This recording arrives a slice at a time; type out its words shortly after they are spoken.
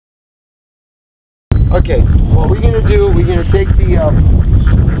Okay, what we're gonna do, we're gonna take the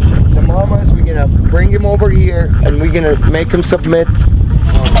mamas, we're gonna bring him over here, and we're gonna make him submit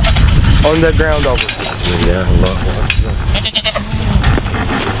on the ground over.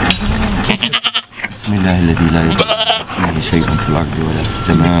 بسم الله الذي لا يضر اسمه شيء في الأرض ولا في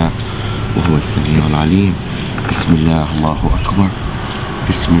السماء وهو السميع العليم. بسم الله الله أكبر.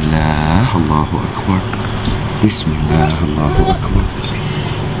 بسم الله الله أكبر. بسم الله الله أكبر.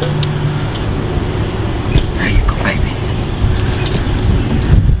 There you go, baby.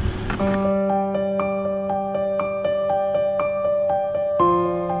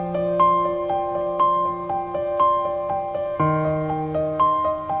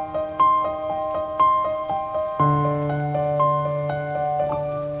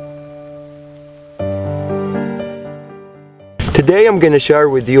 Today I'm going to share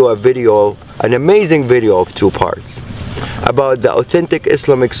with you a video, an amazing video of 2 parts about the authentic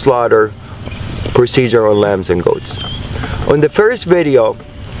Islamic slaughter procedure on lambs and goats. On the first video,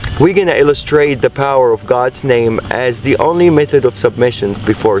 we're going to illustrate the power of God's name as the only method of submission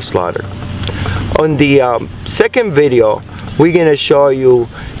before slaughter. On the second video, we're going to show you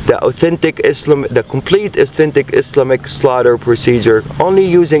the complete authentic Islamic slaughter procedure, only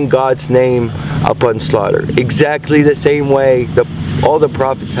using God's name upon slaughter, exactly the same way that all the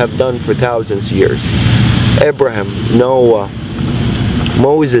prophets have done for thousands of years. Abraham, Noah,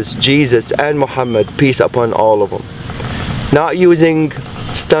 Moses, Jesus, and Muhammad, peace upon all of them. Not using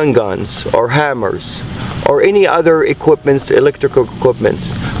stun guns or hammers or any other equipments, electrical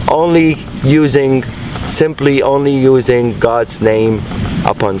equipments, simply only using God's name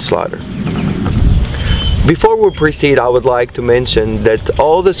upon slaughter. Before we proceed, I would like to mention that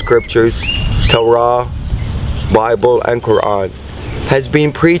all the scriptures, Torah, Bible, and Quran, has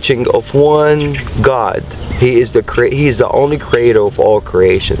been preaching of one God. He is the only creator of all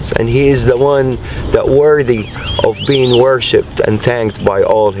creations, and He is the one that worthy of being worshipped and thanked by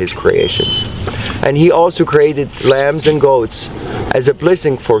all His creations. And He also created lambs and goats as a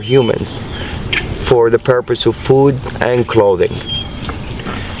blessing for humans, for the purpose of food and clothing.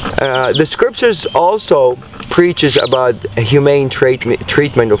 The scriptures also preaches about a humane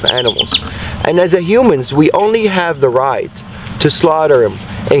treatment of animals, and as humans we only have the right to slaughter them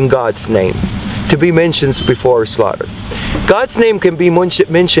in God's name, to be mentioned before slaughter. God's name can be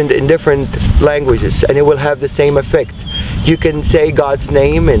mentioned in different languages and it will have the same effect. You can say God's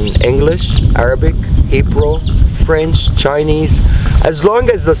name in English, Arabic, Hebrew, French, Chinese. As long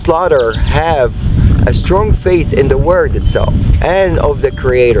as the slaughterer have a strong faith in the word itself and of the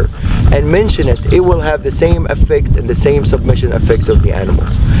Creator and mention it, it will have the same effect and the same submission effect of the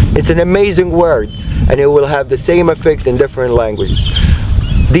animals. It's an amazing word and it will have the same effect in different languages.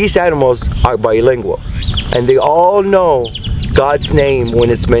 These animals are bilingual and they all know God's name when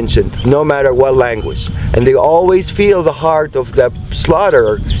it's mentioned, no matter what language, and they always feel the heart of the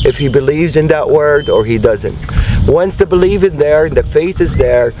slaughterer if he believes in that word or he doesn't. Once the belief is there, the faith is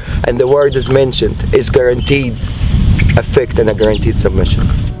there, and the word is mentioned, it's guaranteed effect and a guaranteed submission.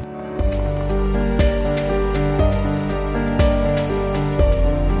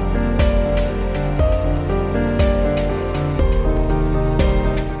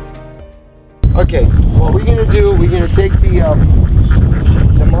 Okay, what we're gonna do, we're gonna take the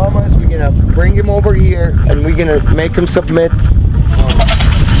mamas, we're gonna bring him over here, and we're gonna make him submit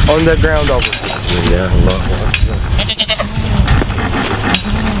on the ground over.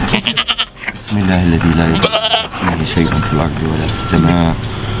 بسم الله الذي لا يضر اسمه شيء في الأرض ولا في السماء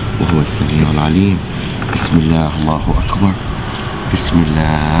وهو السميع العليم. بسم الله الله أكبر. بسم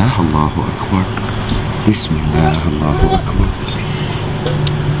الله الله أكبر. بسم الله الله أكبر.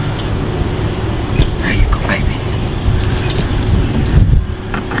 There you go, baby.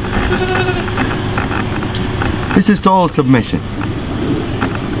 This is total submission.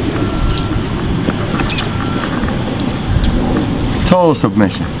 Total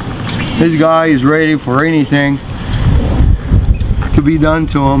submission. This guy is ready for anything to be done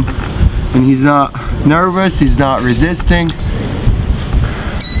to him, and he's not nervous, he's not resisting,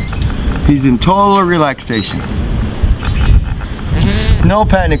 he's in total relaxation. No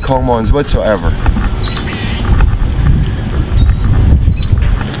panic hormones whatsoever.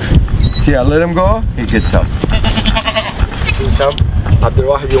 See, I let him go, he gets up. Do some. Abdul,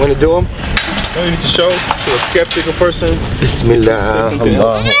 you want to do him? No, you need to show to a skeptical person. Bismillah.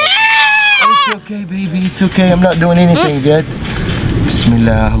 Allah. It's okay, baby. It's okay. I'm not doing anything yet.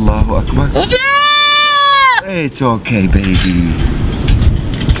 Bismillah. Allahu Akbar. It's okay, baby.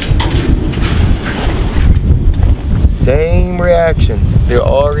 Same reaction. They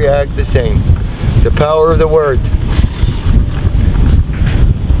all react the same. The power of the word.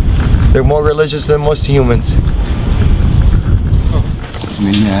 They're more religious than most humans.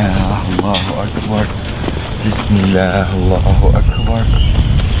 Bismillah, Allahu Akbar. Bismillah, Allahu Akbar.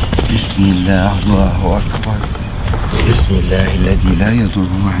 Bismillah, Allahu Akbar. Bismillah, الذي لا يضر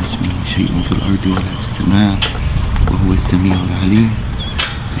مع اسمه شيء في الأرض ولا في السماء وهو السميع العليم.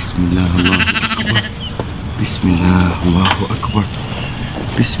 Bismillah, Allahu Akbar. Bismillah, Allahu Akbar.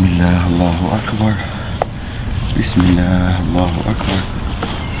 Bismillah, Allahu Akbar. Bismillah, Allahu Akbar.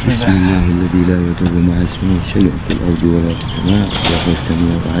 Bismillah, الذي لا يضر مع اسمه شيء في الأرض ولا في السماء وهو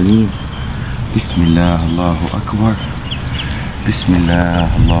السميع العليم. Bismillah, Allahu Akbar. Bismillah,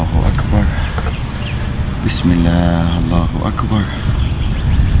 Allahu Akbar. Bismillah, Allahu Akbar.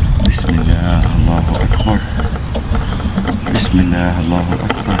 Bismillah, Allahu Akbar. Bismillah, Allahu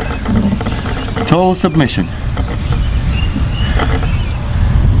Akbar. Total submission.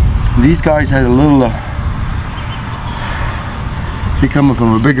 These guys had a little they come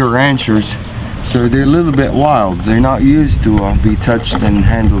from a bigger ranchers, so they're a little bit wild. They're not used to be touched and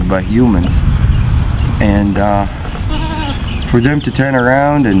handled by humans, and for them to turn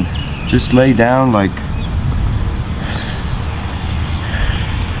around and just lay down like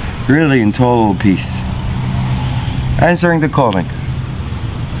really in total peace, answering the calling.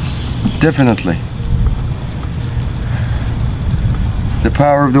 Definitely the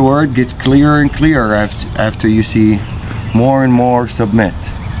power of the word gets clearer and clearer after you see more and more submit.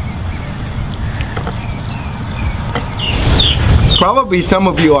 Probably some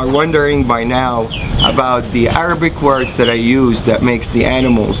of you are wondering by now about the Arabic words that I use that makes the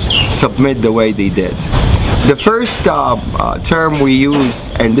animals submit the way they did. The first term we use,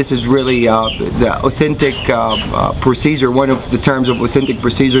 and this is really the authentic procedure, one of the terms of authentic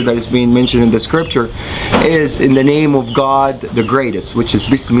procedure that is being mentioned in the scripture, is in the name of God the greatest, which is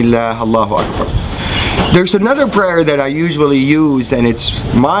Bismillah, Allahu Akbar. There's another prayer that I usually use, and it's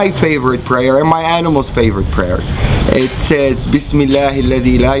my favorite prayer and my animal's favorite prayer. It says Bismillah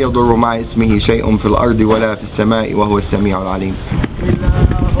الذي لا يضر مع اسمه شيء في الأرض ولا في السماء وهو السميع العليم. Bismillah,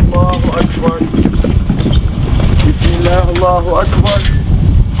 Allahu Akbar. Bismillah, Allahu Akbar.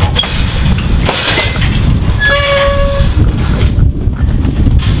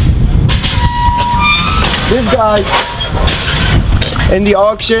 This guy in the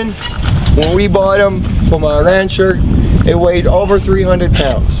auction, when we bought him from a rancher, it weighed over 300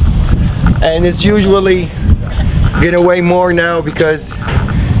 pounds. And it's usually gonna weigh more now because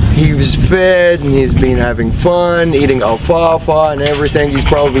he was fed and he's been having fun, eating alfalfa and everything. He's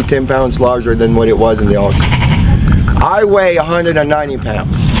probably 10 pounds larger than what it was in the auction. I weigh 190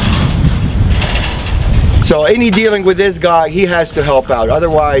 pounds. So any dealing with this guy, he has to help out.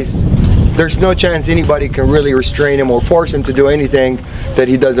 Otherwise, there's no chance anybody can really restrain him or force him to do anything that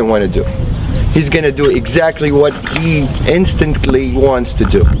he doesn't want to do. He's going to do exactly what he instantly wants to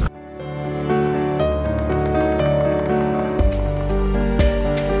do.